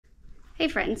Hey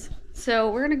friends,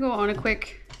 so we're gonna go on a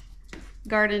quick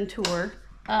garden tour,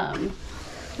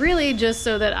 really just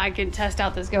so that I can test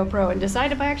out this GoPro and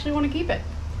decide if I actually want to keep it.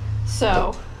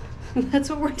 So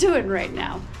that's what we're doing right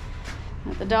now.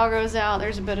 Got the doggos out,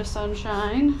 there's a bit of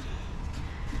sunshine.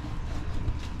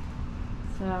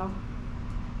 So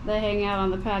they hang out on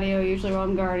the patio usually while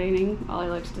I'm gardening. Ollie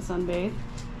likes to sunbathe.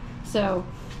 So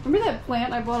remember that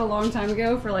plant I bought a long time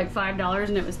ago for like $5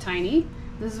 and it was tiny?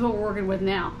 This is what we're working with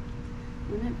now.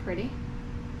 Isn't it pretty?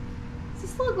 It's a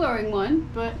slow growing one,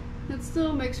 but it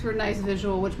still makes for a nice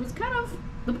visual, which was kind of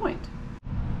the point.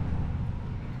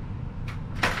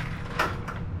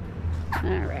 All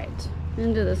right,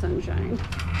 into the sunshine.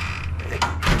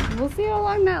 We'll see how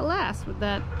long that lasts with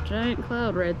that giant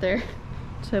cloud right there.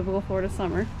 Typical Florida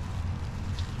summer.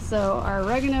 So our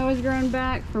oregano has grown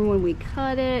back from when we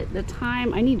cut it. The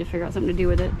time, I need to figure out something to do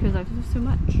with it because I've used so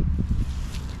much.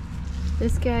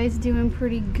 This guy's doing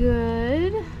pretty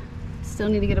good. Still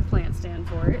need to get a plant stand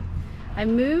for it. I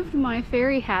moved my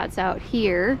fairy hats out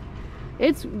here.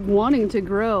 It's wanting to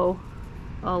grow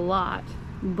a lot,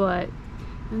 and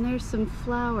there's some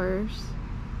flowers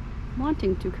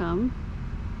wanting to come,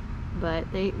 but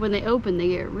when they open, they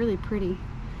get really pretty.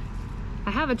 I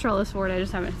have a trellis for it, I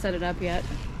just haven't set it up yet.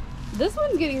 This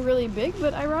one's getting really big,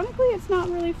 but ironically, it's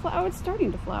not really oh, it's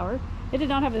starting to flower. It did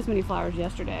not have this many flowers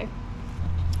yesterday.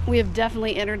 We have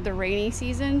definitely entered the rainy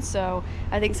season, so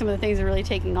I think some of the things are really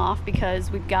taking off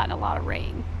because we've gotten a lot of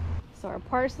rain. So our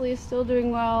parsley is still doing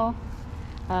well.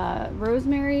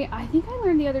 Rosemary, I think I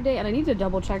learned the other day, and I need to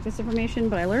double check this information,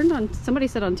 but I learned somebody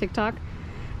said on TikTok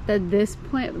that this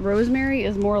plant, rosemary,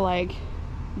 is more like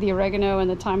the oregano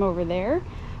and the thyme over there,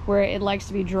 where it likes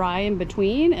to be dry in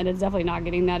between, and it's definitely not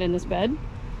getting that in this bed.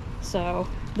 So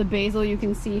the basil, you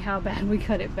can see how bad we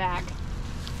cut it back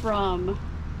from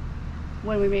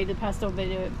when we made the pesto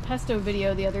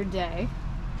video the other day.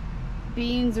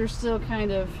 Beans are still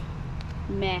kind of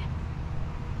meh.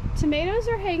 Tomatoes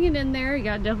are hanging in there. You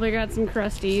definitely got some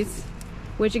crusties,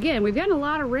 which again, we've gotten a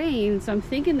lot of rain, so I'm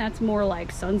thinking that's more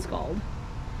like sun scald.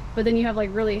 But then you have like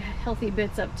really healthy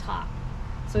bits up top.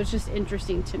 So it's just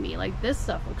interesting to me. Like this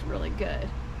stuff looks really good.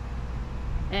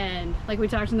 And like we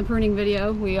talked in the pruning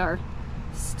video, we are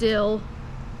still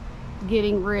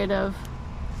getting rid of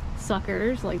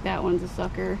suckers. Like that one's a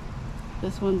sucker,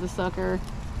 this one's a sucker,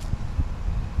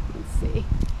 let's see,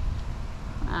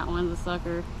 that one's a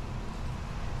sucker.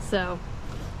 So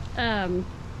our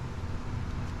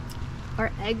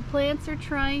eggplants are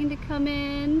trying to come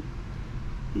in.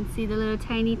 You can see the little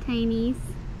tinies.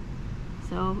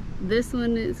 So this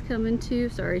one is coming too.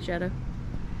 Sorry, Shadow.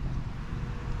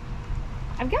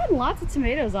 I've gotten lots of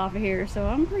tomatoes off of here, so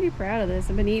I'm pretty proud of this.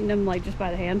 I've been eating them like just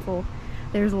by the handful.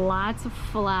 There's lots of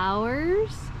flowers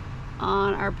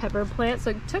on our pepper plant, so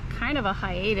it took kind of a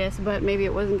hiatus, but maybe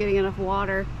it wasn't getting enough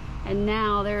water, and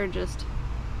now there are just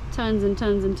tons and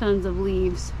tons and tons of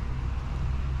leaves.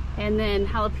 And then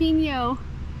jalapeno,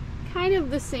 kind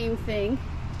of the same thing.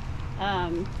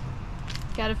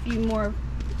 Got a few more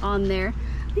on there.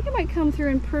 I think I might come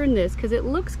through and prune this because it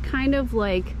looks kind of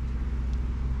like,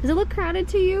 does it look crowded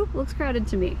to you? It looks crowded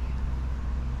to me.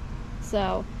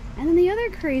 So, and then the other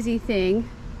crazy thing,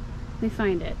 let me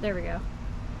find it, there we go.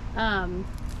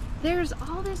 There's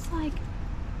all this like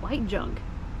white junk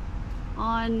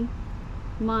on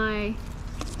my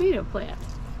tomato plant.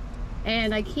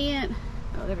 And I can't,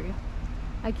 oh there we go.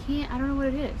 I don't know what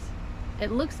it is.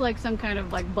 It looks like some kind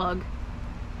of like bug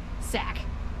sack.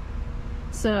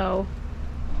 So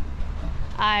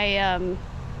I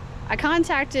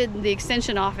contacted the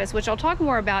extension office, which I'll talk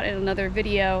more about in another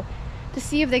video, to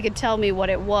see if they could tell me what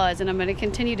it was, and I'm going to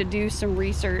continue to do some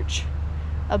research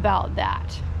about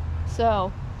that.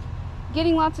 So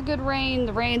getting lots of good rain.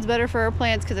 The rain's better for our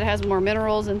plants because it has more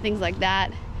minerals and things like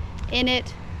that in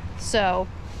it. So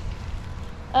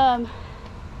but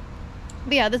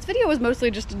yeah, this video was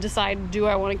mostly just to decide, do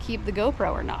I want to keep the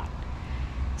GoPro or not?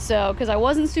 So because I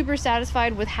wasn't super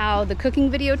satisfied with how the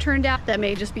cooking video turned out, that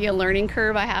may just be a learning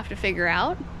curve I have to figure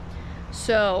out.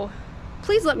 So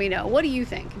please let me know, what do you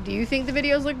think? Do you think the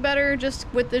videos look better just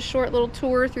with this short little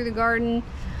tour through the garden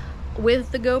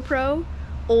with the GoPro?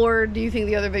 Or do you think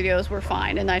the other videos were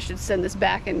fine and I should send this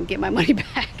back and get my money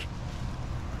back?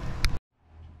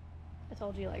 I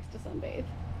told you he likes to sunbathe.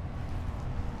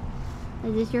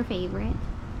 Is this your favorite?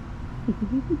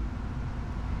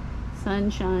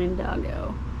 Sunshine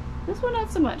doggo. This one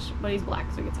not so much, but he's black,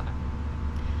 so he gets hot.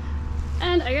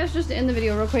 And I guess just to end the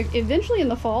video real quick, eventually in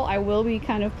the fall I will be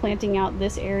kind of planting out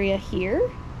this area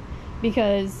here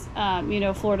because you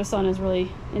know, Florida sun is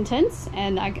really intense,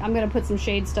 and I'm gonna put some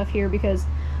shade stuff here because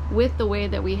with the way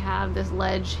that we have this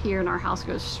ledge here in our house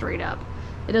goes straight up.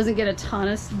 It doesn't get a ton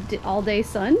of all day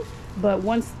sun, but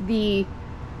once the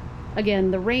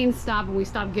rain stops and we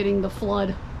stop getting the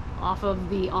flood off of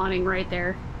the awning right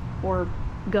there, or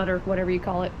gutter, whatever you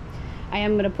call it, I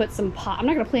am going to put some I'm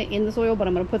not going to plant in the soil, but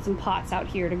I'm going to put some pots out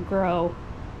here to grow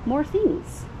more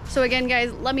things. So again,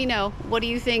 guys, let me know. What do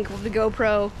you think of the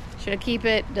GoPro? Should I keep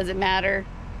it? Does it matter?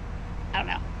 I don't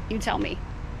know. You tell me.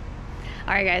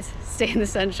 All right, guys, stay in the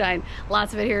sunshine.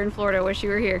 Lots of it here in Florida. Wish you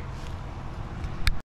were here.